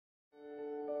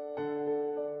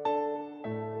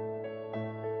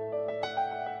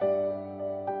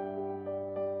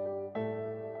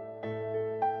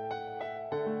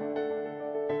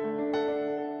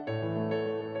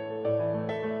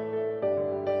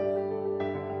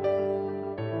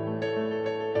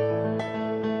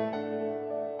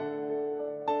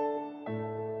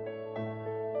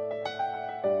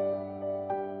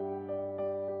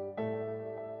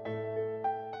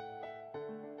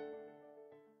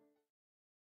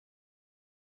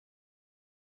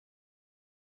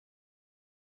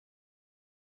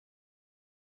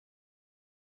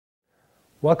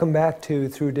Welcome back to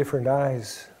Through Different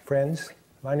Eyes, friends.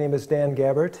 My name is Dan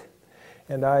Gabbert,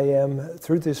 and I am,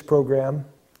 through this program,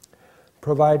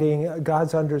 providing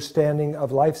God's understanding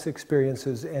of life's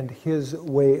experiences and His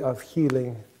way of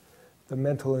healing the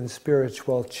mental and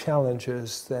spiritual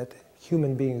challenges that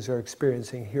human beings are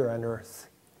experiencing here on earth.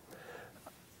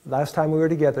 Last time we were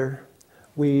together,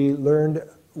 we learned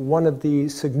one of the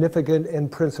significant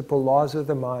and principal laws of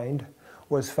the mind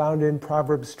was found in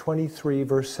Proverbs 23,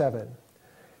 verse 7.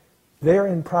 There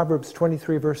in Proverbs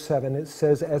 23, verse 7, it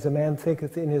says, "As a man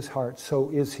thinketh in his heart,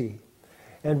 so is he."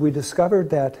 And we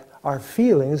discovered that our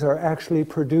feelings are actually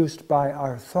produced by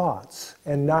our thoughts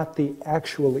and not the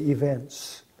actual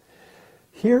events.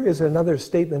 Here is another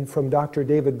statement from Dr.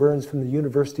 David Burns from the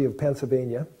University of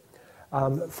Pennsylvania,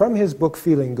 from his book,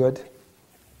 Feeling Good.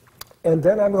 And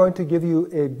then I'm going to give you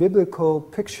a biblical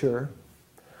picture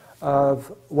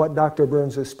of what Dr.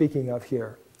 Burns is speaking of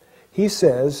here. He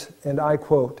says, and I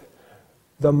quote,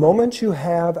 "The moment you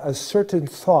have a certain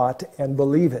thought and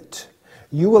believe it,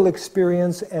 you will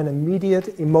experience an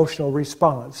immediate emotional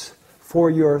response,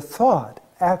 for your thought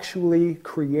actually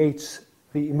creates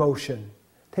the emotion."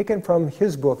 Taken from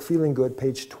his book, Feeling Good,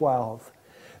 page 12.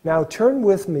 Now turn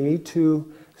with me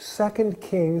to 2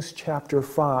 Kings chapter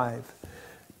 5.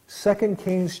 2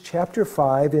 Kings chapter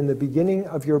 5, in the beginning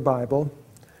of your Bible,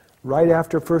 right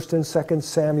after 1 and 2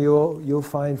 Samuel, you'll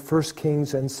find 1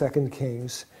 Kings and 2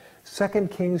 Kings. 2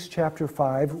 Kings chapter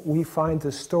 5, we find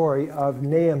the story of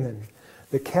Naaman,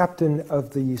 the captain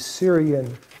of the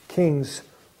Syrian king's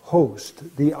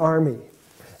host, the army.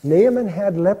 Naaman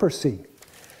had leprosy.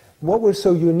 What was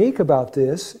so unique about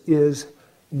this is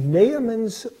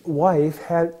Naaman's wife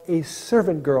had a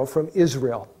servant girl from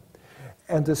Israel.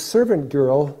 And the servant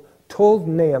girl told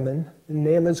Naaman,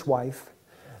 Naaman's wife,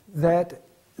 that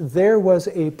there was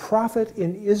a prophet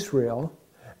in Israel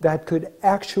that could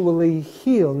actually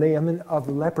heal Naaman of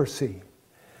leprosy.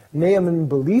 Naaman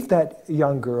believed that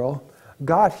young girl,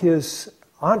 got his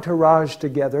entourage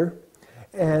together,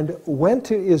 and went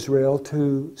to Israel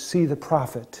to see the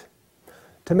prophet.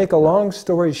 To make a long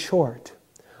story short,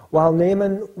 while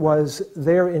Naaman was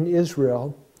there in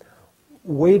Israel,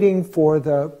 waiting for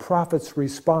the prophet's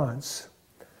response,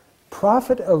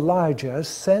 Prophet Elijah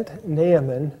sent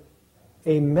Naaman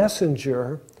a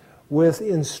messenger with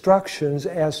instructions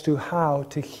as to how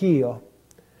to heal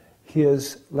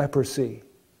his leprosy.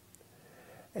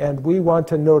 And we want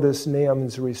to notice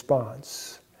Naaman's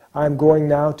response. I'm going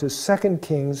now to 2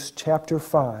 Kings chapter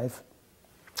 5,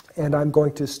 and I'm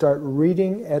going to start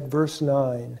reading at verse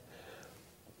 9.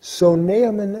 "So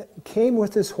Naaman came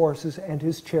with his horses and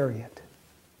his chariot,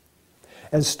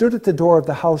 and stood at the door of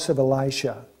the house of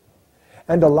Elisha.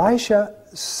 And Elisha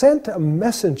sent a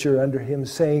messenger unto him,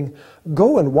 saying,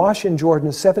 Go and wash in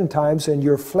Jordan 7 times, and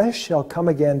your flesh shall come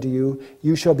again to you.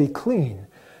 You shall be clean.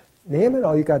 Naaman,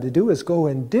 all you got to do is go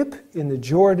and dip in the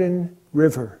Jordan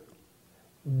River.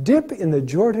 Dip in the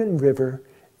Jordan River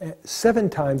 7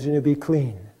 times, and you'll be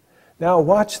clean." Now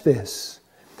watch this.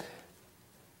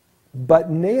 "But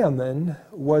Naaman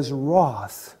was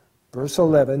wroth." Verse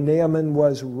 11, Naaman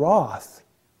was wroth,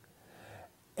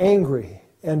 angry,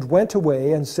 and went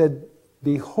away and said,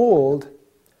 "Behold,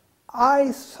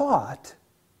 I thought,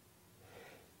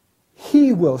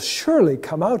 he will surely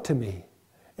come out to me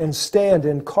and stand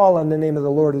and call on the name of the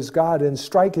Lord his God and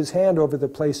strike his hand over the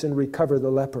place and recover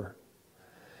the leper.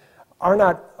 Are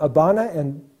not Abana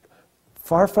and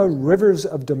Pharpar, rivers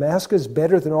of Damascus,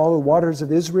 better than all the waters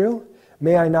of Israel?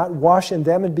 May I not wash in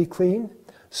them and be clean?"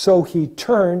 So he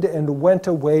turned and went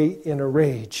away in a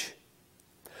rage.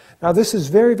 Now this is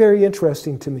very, very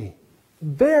interesting to me.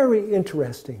 Very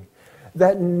interesting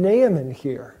that Naaman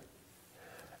here,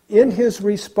 in his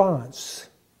response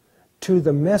to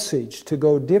the message to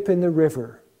go dip in the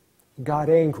river, got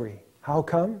angry. How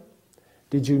come?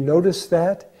 Did you notice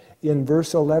that in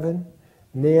verse 11?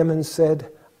 Naaman said,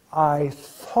 "I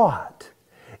thought."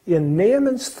 In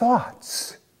Naaman's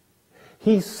thoughts,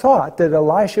 he thought that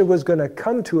Elisha was going to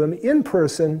come to him in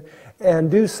person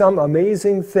and do some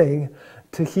amazing thing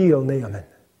to heal Naaman.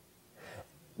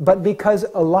 But because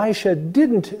Elisha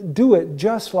didn't do it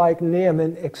just like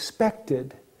Naaman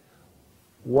expected,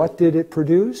 what did it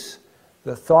produce?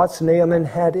 The thoughts Naaman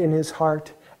had in his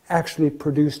heart actually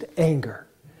produced anger,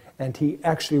 and he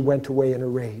actually went away in a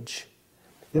rage.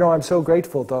 You know, I'm so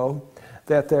grateful, though,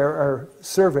 that there are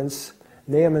servants,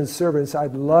 Naaman's servants,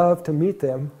 I'd love to meet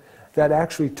them, that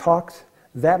actually talked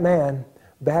that man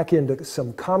back into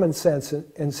some common sense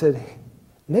and said,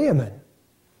 Naaman,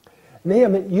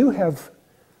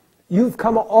 you've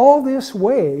come all this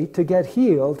way to get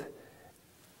healed.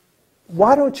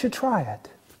 Why don't you try it?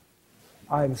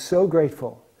 I'm so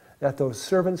grateful that those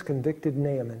servants convicted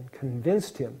Naaman,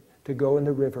 convinced him to go in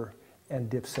the river and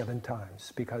dip 7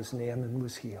 times because Naaman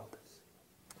was healed.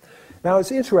 Now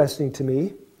it's interesting to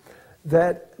me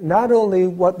that not only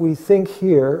what we think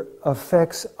here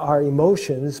affects our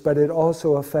emotions, but it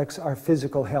also affects our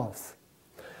physical health.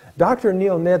 Dr.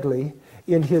 Neil Nedley,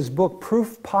 in his book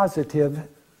Proof Positive,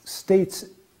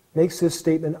 makes this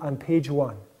statement on page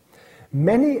 1.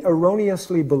 Many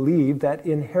erroneously believe that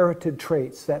inherited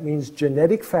traits, that means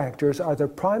genetic factors, are the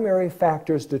primary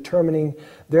factors determining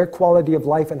their quality of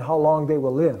life and how long they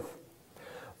will live.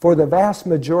 For the vast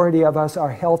majority of us, our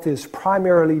health is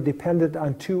primarily dependent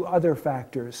on 2 other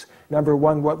factors. Number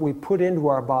 1, what we put into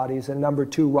our bodies, and number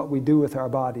 2, what we do with our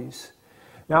bodies.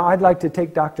 Now, I'd like to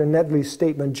take Dr. Nedley's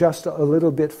statement just a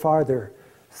little bit farther.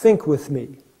 Think with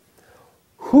me.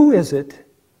 Who is it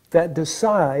that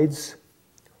decides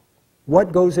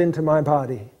what goes into my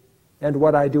body and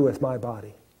what I do with my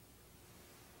body?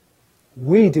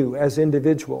 We do as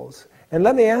individuals. And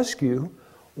let me ask you,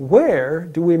 where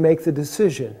do we make the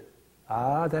decision?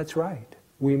 Ah, that's right.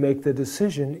 We make the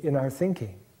decision in our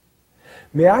thinking.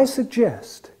 May I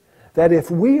suggest that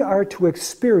if we are to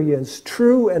experience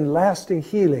true and lasting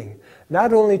healing,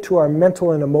 not only to our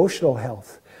mental and emotional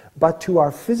health, but to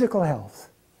our physical health,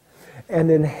 and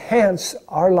enhance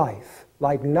our life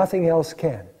like nothing else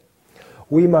can,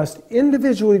 we must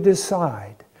individually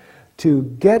decide to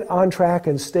get on track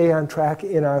and stay on track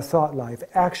in our thought life,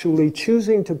 actually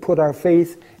choosing to put our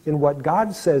faith in what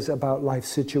God says about life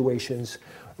situations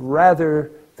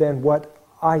rather than what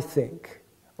I think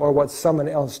or what someone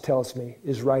else tells me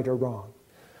is right or wrong.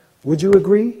 Would you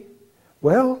agree?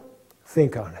 Well,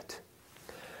 think on it.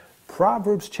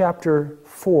 Proverbs chapter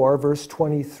 4, verse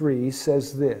 23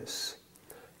 says this,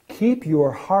 "Keep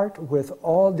your heart with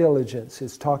all diligence."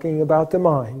 It's talking about the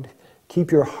mind.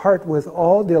 "Keep your heart with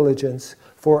all diligence,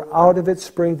 for out of it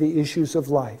spring the issues of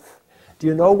life." Do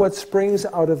you know what springs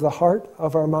out of the heart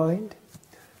of our mind?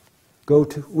 Go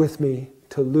with me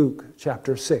to Luke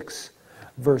chapter 6,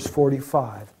 verse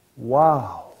 45.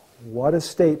 Wow, what a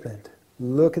statement.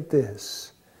 Look at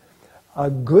this. "A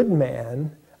good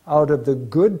man out of the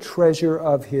good treasure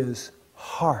of his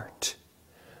heart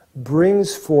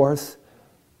brings forth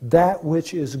that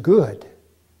which is good.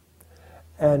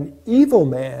 An evil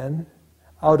man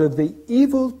out of the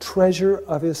evil treasure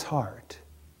of his heart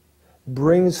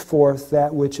brings forth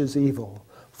that which is evil.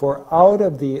 For out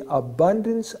of the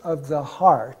abundance of the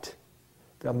heart,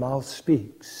 the mouth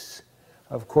speaks."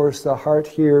 Of course, the heart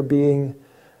here being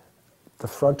the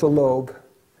frontal lobe,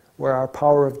 where our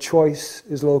power of choice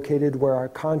is located, where our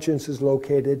conscience is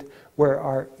located, where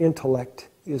our intellect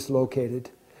is located,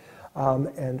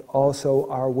 and also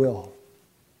our will.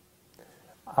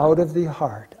 Out of the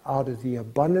heart, out of the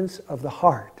abundance of the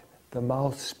heart, the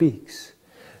mouth speaks.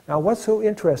 Now, what's so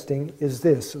interesting is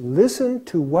this. Listen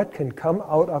to what can come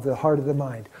out of the heart of the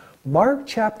mind. Mark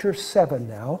chapter 7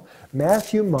 now,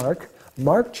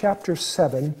 Mark chapter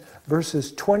 7,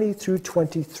 verses 20 through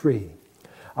 23.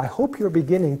 I hope you're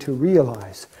beginning to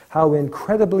realize how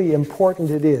incredibly important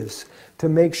it is to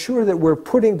make sure that we're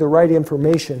putting the right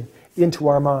information into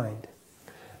our mind.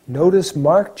 Notice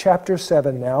Mark chapter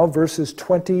 7 now, verses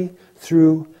 20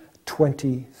 through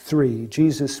 23.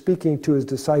 Jesus speaking to his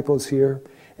disciples here,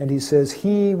 and he says,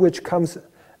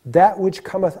 that which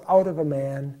cometh out of a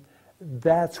man,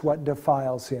 that's what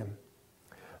defiles him.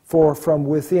 For from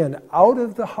within, out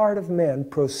of the heart of men,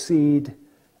 proceed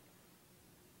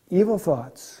evil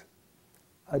thoughts,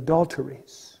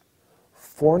 adulteries,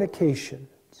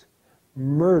 fornications,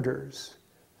 murders,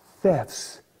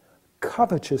 thefts,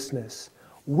 covetousness,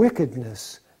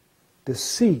 wickedness,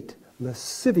 deceit,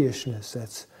 lasciviousness,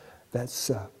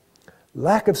 that's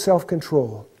lack of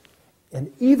self-control,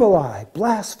 an evil eye,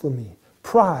 blasphemy,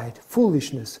 pride,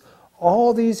 foolishness.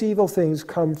 All these evil things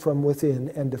come from within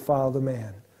and defile the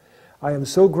man. I am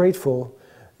so grateful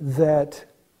that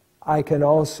I can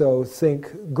also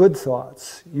think good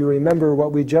thoughts. You remember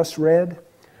what we just read?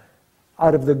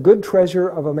 Out of the good treasure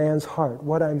of a man's heart,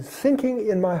 what I'm thinking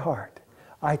in my heart,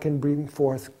 I can bring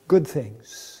forth good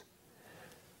things.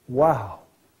 Wow.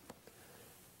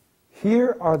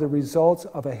 Here are the results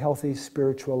of a healthy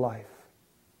spiritual life.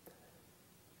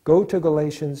 Go to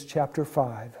Galatians chapter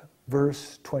 5,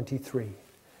 verse 23.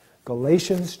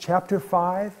 Galatians chapter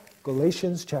 5,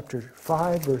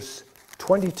 verse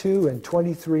 22 and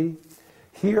 23.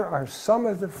 Here are some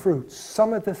of the fruits,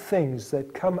 some of the things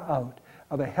that come out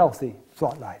of a healthy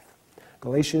thought life.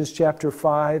 Galatians chapter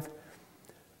 5,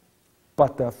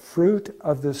 "But the fruit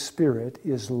of the Spirit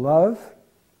is love,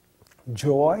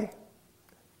 joy,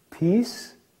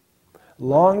 peace,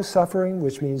 long-suffering,"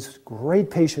 which means great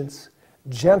patience,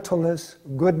 gentleness,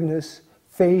 goodness,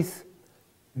 faith,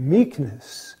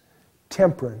 meekness,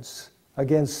 temperance.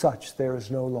 Against such there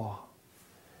is no law.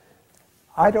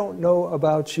 I don't know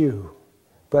about you,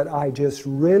 but I just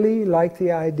really like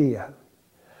the idea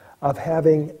of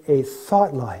having a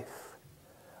thought life,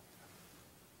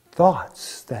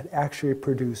 thoughts that actually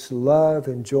produce love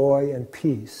and joy and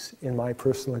peace in my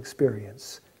personal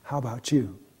experience. How about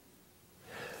you?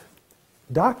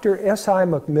 Dr. S.I.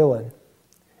 McMillan,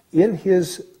 in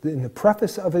the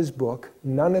preface of his book,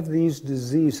 None of These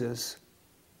Diseases,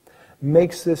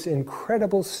 makes this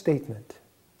incredible statement.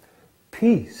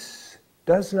 Peace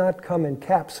does not come in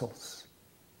capsules.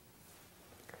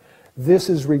 This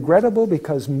is regrettable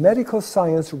because medical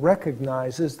science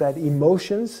recognizes that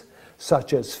emotions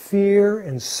such as fear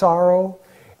and sorrow,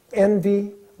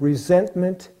 envy,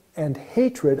 resentment, and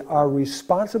hatred are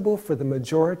responsible for the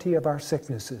majority of our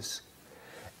sicknesses.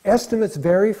 Estimates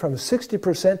vary from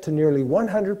 60% to nearly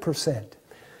 100%.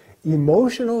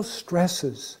 Emotional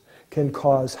stresses can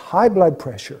cause high blood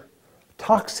pressure,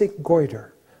 toxic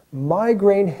goiter,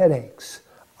 migraine headaches,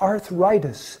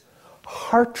 arthritis,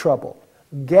 heart trouble,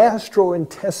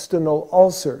 gastrointestinal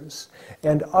ulcers,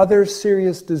 and other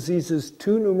serious diseases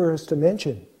too numerous to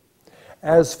mention.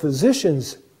 As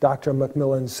physicians, Dr.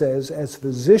 McMillan says, as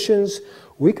physicians,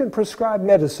 we can prescribe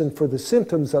medicine for the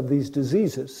symptoms of these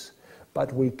diseases,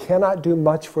 but we cannot do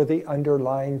much for the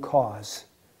underlying cause,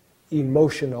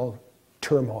 emotional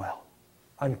turmoil,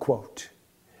 unquote.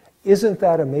 Isn't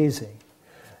that amazing?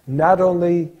 Not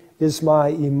only is my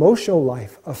emotional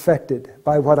life affected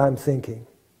by what I'm thinking,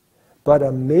 but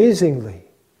amazingly,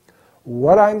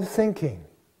 what I'm thinking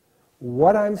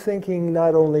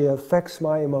not only affects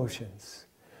my emotions,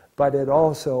 but it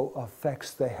also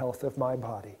affects the health of my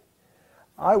body.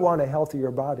 I want a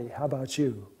healthier body. How about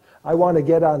you? I want to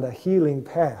get on the healing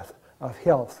path of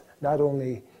health, not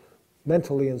only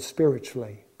mentally and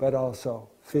spiritually, but also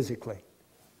physically.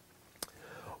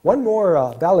 One more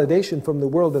validation from the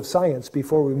world of science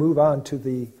before we move on to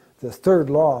the third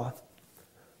law.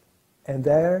 And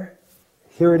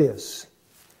here it is.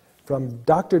 From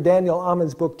Dr. Daniel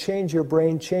Amen's book, Change Your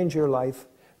Brain, Change Your Life,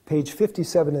 page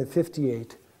 57 and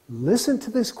 58. Listen to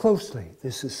this closely.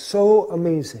 This is so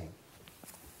amazing.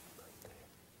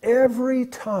 Every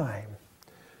time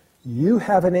you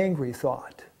have an angry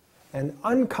thought, an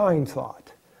unkind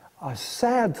thought, a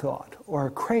sad thought, or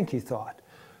a cranky thought,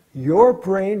 your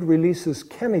brain releases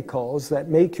chemicals that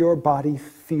make your body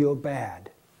feel bad.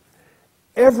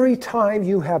 Every time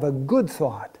you have a good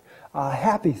thought, a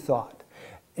happy thought,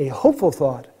 a hopeful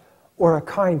thought, or a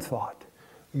kind thought,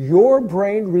 your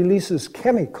brain releases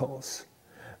chemicals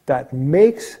that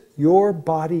makes your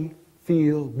body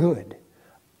feel good.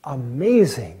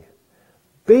 Amazing.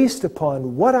 Based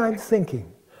upon what I'm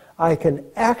thinking, I can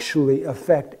actually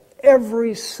affect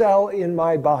every cell in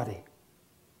my body.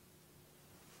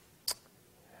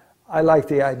 I like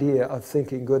the idea of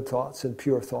thinking good thoughts and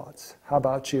pure thoughts. How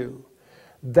about you?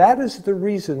 That is the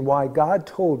reason why God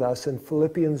told us in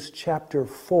Philippians chapter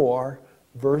 4,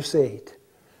 verse 8,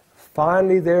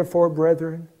 "Finally, therefore,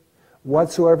 brethren,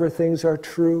 whatsoever things are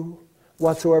true,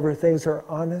 whatsoever things are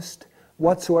honest,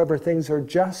 whatsoever things are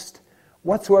just,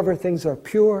 whatsoever things are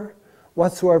pure,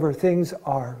 whatsoever things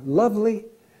are lovely,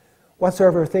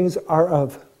 whatsoever things are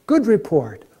of good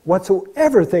report,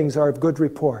 whatsoever things are of good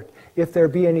report, if there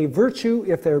be any virtue,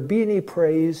 if there be any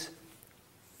praise,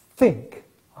 think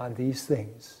on these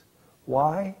things."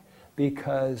 Why?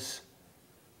 Because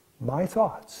my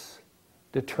thoughts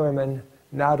determine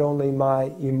not only my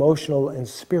emotional and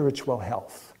spiritual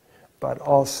health, but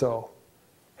also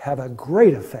have a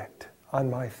great effect on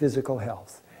my physical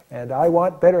health. And I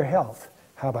want better health.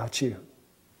 How about you?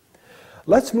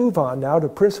 Let's move on now to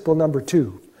principle number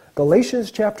 2. Galatians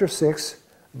chapter 6,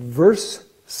 verse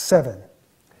 7.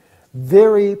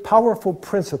 Very powerful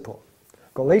principle.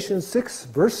 Galatians 6,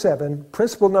 verse 7,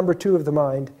 principle number 2 of the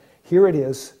mind. Here it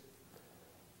is.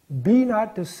 "Be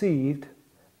not deceived,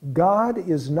 God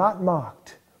is not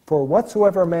mocked, for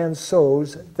whatsoever a man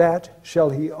sows, that shall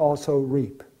he also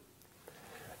reap."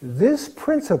 This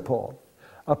principle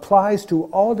applies to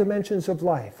all dimensions of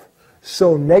life.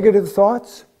 Sow negative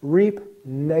thoughts, reap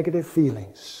negative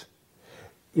feelings.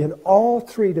 In all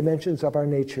three dimensions of our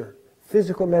nature,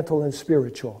 physical, mental, and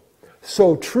spiritual,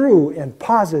 sow true and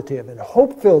positive and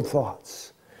hope-filled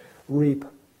thoughts, reap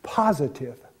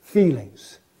positive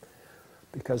feelings.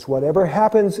 Because whatever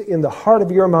happens in the heart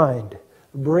of your mind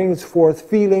brings forth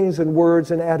feelings and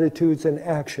words and attitudes and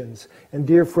actions. And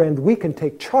dear friend, we can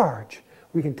take charge.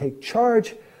 We can take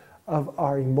charge of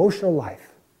our emotional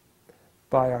life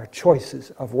by our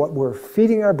choices of what we're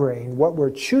feeding our brain, what we're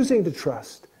choosing to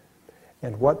trust,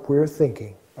 and what we're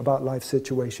thinking about life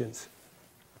situations.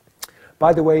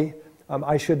 By the way,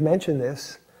 I should mention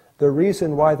this. The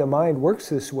reason why the mind works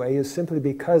this way is simply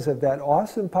because of that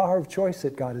awesome power of choice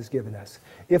that God has given us.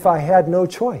 If I had no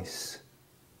choice,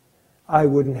 I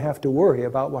wouldn't have to worry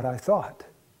about what I thought.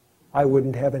 I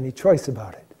wouldn't have any choice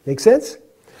about it. Make sense?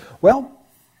 Well,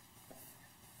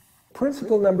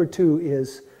 principle number 2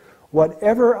 is,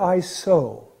 whatever I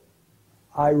sow,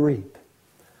 I reap.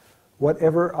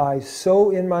 Whatever I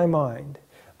sow in my mind.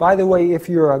 By the way, if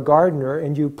you're a gardener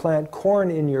and you plant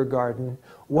corn in your garden,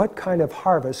 what kind of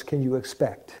harvest can you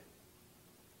expect?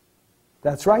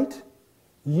 That's right.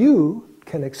 You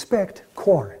can expect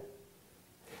corn.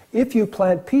 If you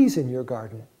plant peas in your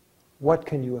garden, what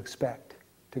can you expect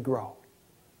to grow?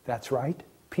 That's right,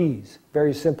 peas.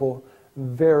 Very simple,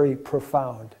 very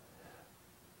profound.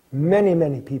 Many,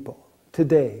 many people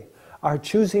today are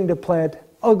choosing to plant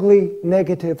ugly,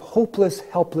 negative, hopeless,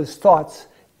 helpless thoughts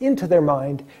into their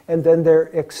mind, and then they're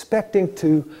expecting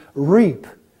to reap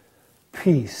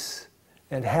peace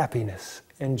and happiness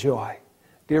and joy.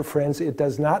 Dear friends, it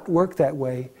does not work that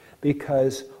way,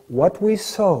 because what we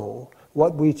sow,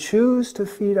 what we choose to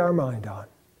feed our mind on,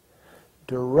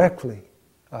 directly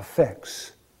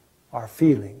affects our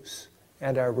feelings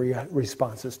and our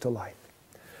responses to life.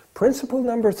 Principle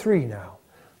number 3 now.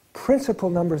 Principle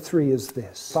number 3 is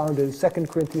this, found in 2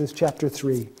 Corinthians chapter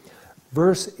 3,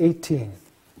 verse 18.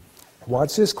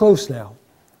 Watch this close now.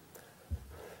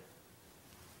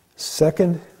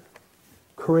 2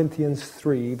 Corinthians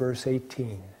 3, verse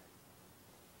 18.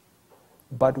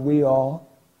 But we all,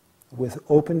 with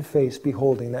open face,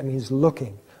 beholding, that means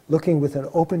looking with an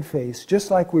open face,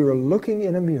 just like we were looking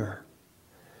in a mirror.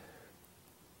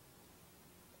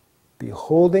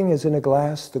 Beholding as in a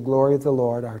glass the glory of the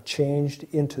Lord, are changed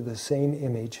into the same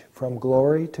image from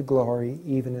glory to glory,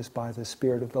 even as by the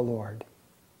Spirit of the Lord.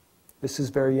 This is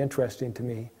very interesting to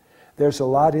me. There's a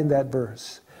lot in that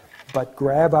verse, but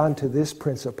grab onto this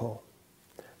principle.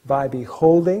 By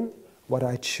beholding, what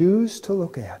I choose to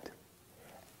look at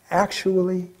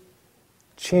actually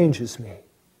changes me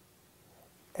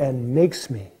and makes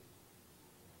me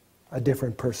a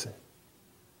different person.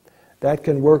 That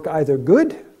can work either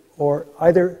good or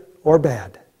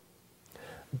bad.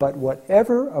 But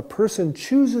whatever a person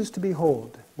chooses to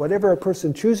behold, whatever a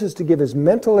person chooses to give his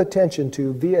mental attention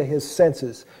to via his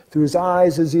senses, through his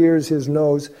eyes, his ears, his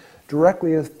nose,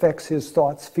 directly affects his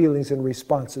thoughts, feelings, and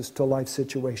responses to life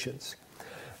situations.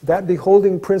 That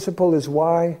beholding principle is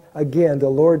why, again, the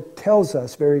Lord tells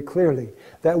us very clearly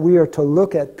that we are to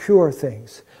look at pure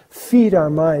things, feed our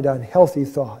mind on healthy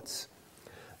thoughts.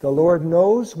 The Lord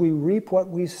knows we reap what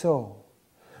we sow.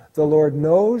 The Lord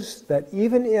knows that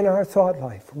even in our thought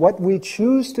life, what we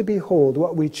choose to behold,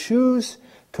 what we choose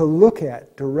to look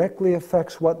at, directly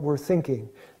affects what we're thinking,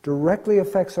 directly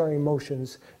affects our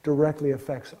emotions, directly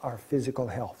affects our physical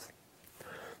health.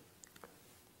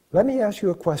 Let me ask you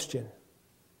a question.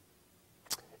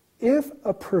 If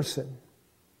a person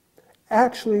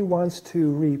actually wants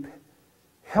to reap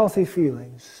healthy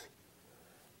feelings,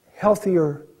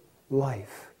 healthier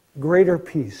life, greater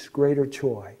peace, greater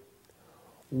joy,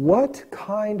 what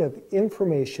kind of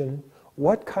information,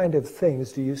 what kind of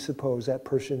things do you suppose that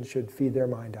person should feed their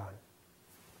mind on?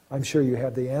 I'm sure you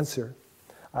have the answer.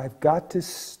 I've got to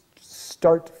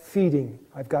start feeding,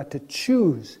 I've got to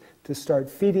choose to start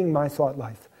feeding my thought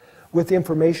life with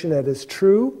information that is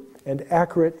true and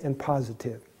accurate and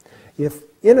positive. If,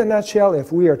 in a nutshell,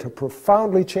 if we are to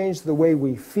profoundly change the way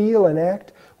we feel and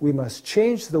act, we must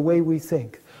change the way we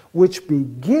think, which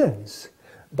begins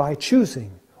by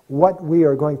choosing what we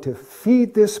are going to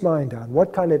feed this mind on,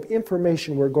 what kind of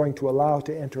information we're going to allow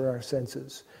to enter our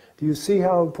senses. Do you see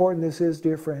how important this is,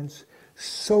 dear friends?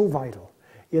 So vital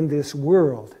in this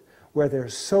world where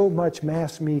there's so much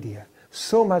mass media,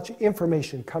 so much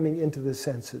information coming into the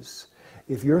senses.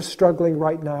 If you're struggling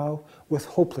right now with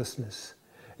hopelessness,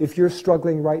 if you're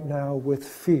struggling right now with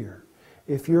fear,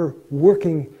 if you're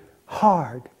working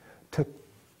hard to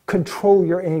control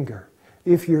your anger,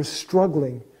 if you're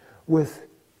struggling with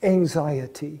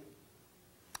anxiety,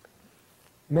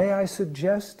 may I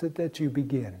suggest that you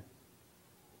begin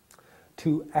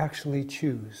to actually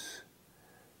choose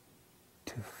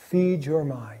to feed your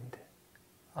mind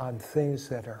on things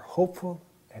that are hopeful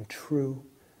and true,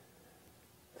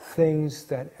 things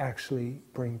that actually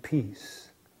bring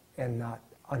peace and not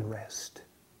unrest.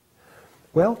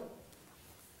 Well,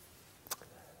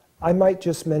 I might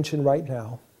just mention right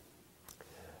now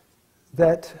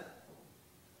that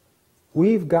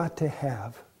we've got to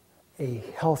have a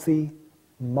healthy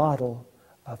model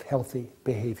of healthy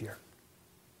behavior.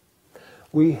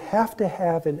 We have to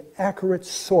have an accurate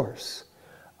source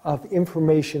of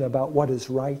information about what is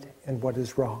right and what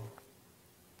is wrong,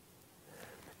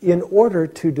 in order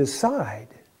to decide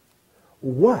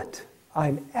what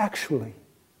I'm actually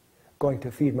going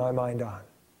to feed my mind on.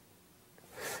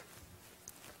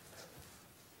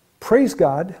 Praise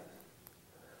God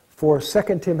for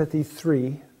 2 Timothy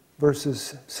 3,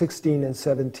 verses 16 and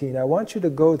 17. I want you to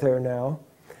go there now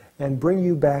and bring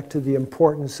you back to the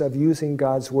importance of using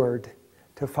God's Word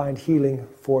to find healing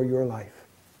for your life.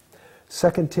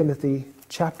 2 Timothy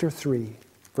chapter 3,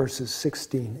 verses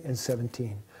 16 and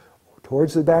 17.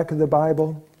 Towards the back of the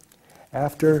Bible,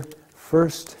 after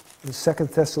 1st and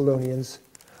 2nd Thessalonians,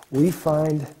 we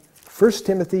find 1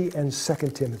 Timothy and 2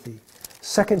 Timothy.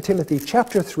 2 Timothy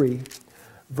chapter 3,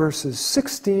 verses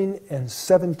 16 and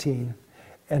 17.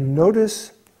 And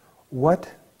notice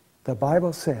what the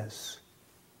Bible says.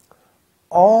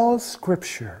 All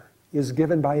Scripture is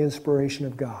given by inspiration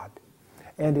of God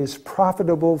and is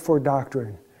profitable for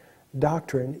doctrine.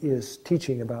 Doctrine is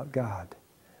teaching about God.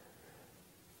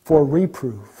 For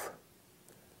reproof,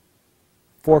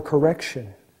 for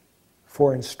correction,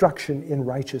 for instruction in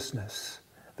righteousness,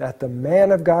 that the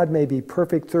man of God may be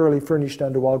perfect, thoroughly furnished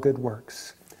unto all good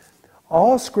works.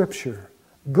 All Scripture,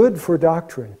 good for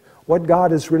doctrine, what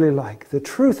God is really like, the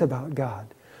truth about God,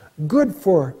 good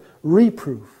for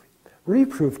reproof.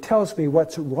 Reproof tells me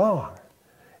what's wrong.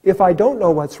 If I don't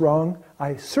know what's wrong,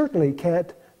 I certainly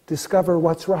can't discover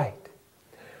what's right.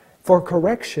 For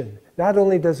correction, not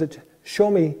only does it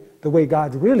show me the way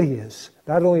God really is,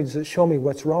 not only does it show me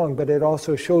what's wrong, but it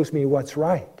also shows me what's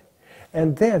right.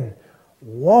 And then,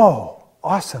 whoa,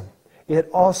 awesome, it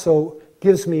also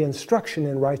gives me instruction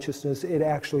in righteousness. It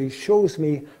actually shows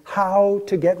me how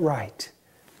to get right.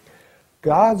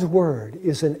 God's Word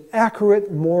is an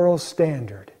accurate moral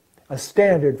standard, a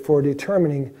standard for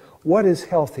determining what is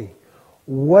healthy,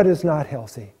 what is not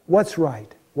healthy, what's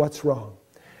right, what's wrong.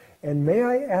 And may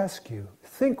I ask you,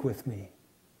 think with me,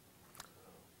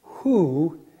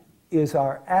 who is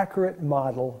our accurate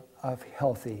model of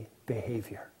healthy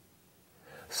behavior?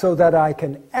 So that I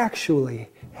can actually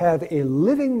have a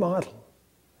living model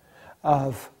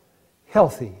of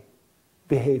healthy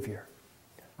behavior.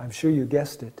 I'm sure you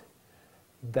guessed it.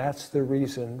 That's the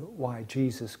reason why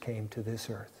Jesus came to this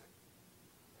earth.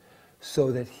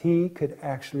 So that He could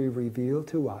actually reveal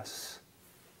to us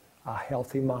a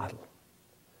healthy model.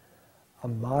 A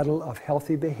model of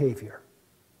healthy behavior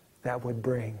that would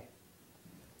bring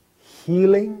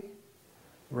healing,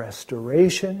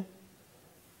 restoration,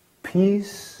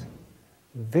 peace,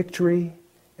 victory,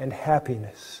 and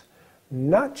happiness.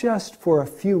 Not just for a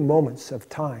few moments of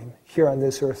time here on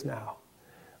this earth now,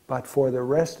 but for the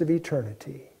rest of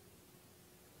eternity.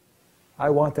 I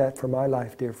want that for my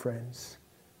life, dear friends.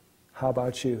 How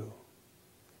about you?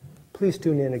 Please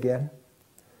tune in again.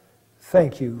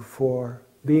 Thank you for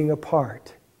being a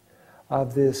part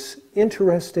of this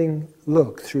interesting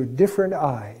look through different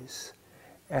eyes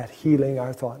at healing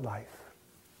our thought life.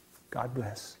 God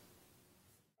bless.